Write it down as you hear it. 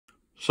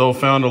So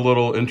found a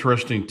little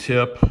interesting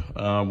tip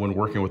when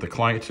working with a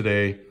client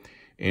today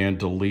and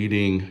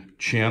deleting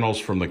channels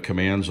from the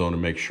command zone to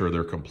make sure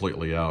they're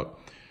completely out.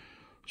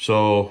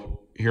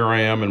 So here I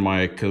am in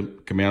my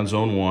command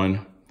zone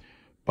 1.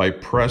 By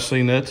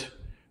pressing it,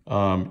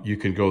 you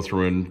can go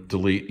through and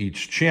delete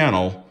each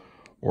channel,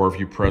 or if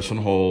you press and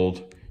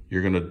hold,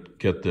 you're going to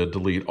get the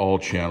delete all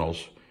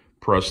channels.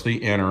 Press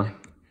the enter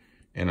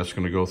and it's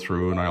going to go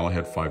through, and I only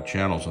had 5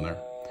 channels in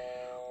there.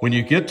 When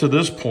you get to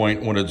this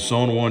point, when it's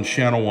zone 1,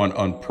 channel 1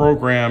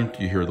 unprogrammed,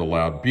 you hear the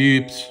loud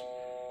beeps,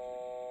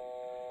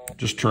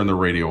 just turn the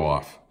radio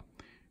off.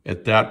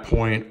 At that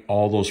point,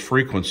 all those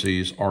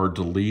frequencies are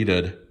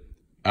deleted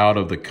out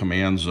of the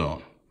command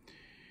zone.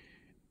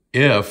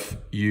 If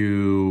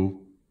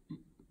you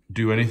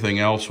do anything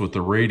else with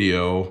the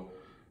radio,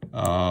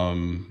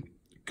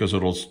 because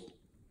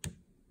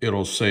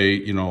it'll say,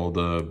 you know,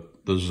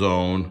 the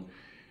zone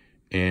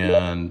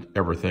and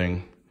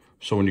everything.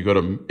 So when you go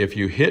to, if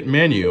you hit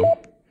menu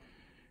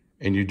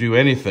and you do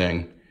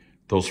anything,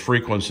 those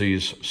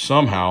frequencies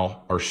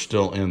somehow are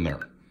still in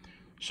there.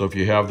 So if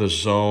you have this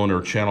zone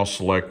or channel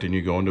select and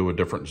you go into a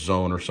different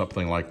zone or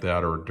something like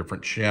that, or a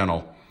different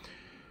channel,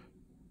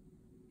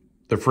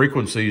 the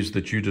frequencies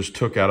that you just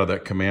took out of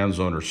that command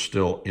zone are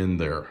still in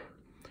there.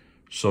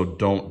 So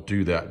don't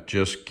do that.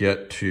 Just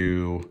get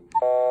to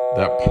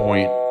that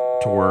point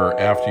to where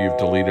after you've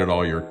deleted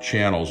all your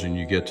channels and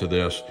you get to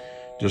this,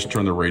 just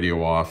turn the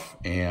radio off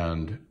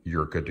and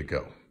you're good to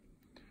go.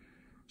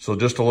 So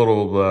just a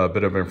little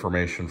bit of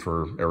information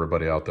for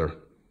everybody out there.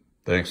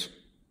 Thanks.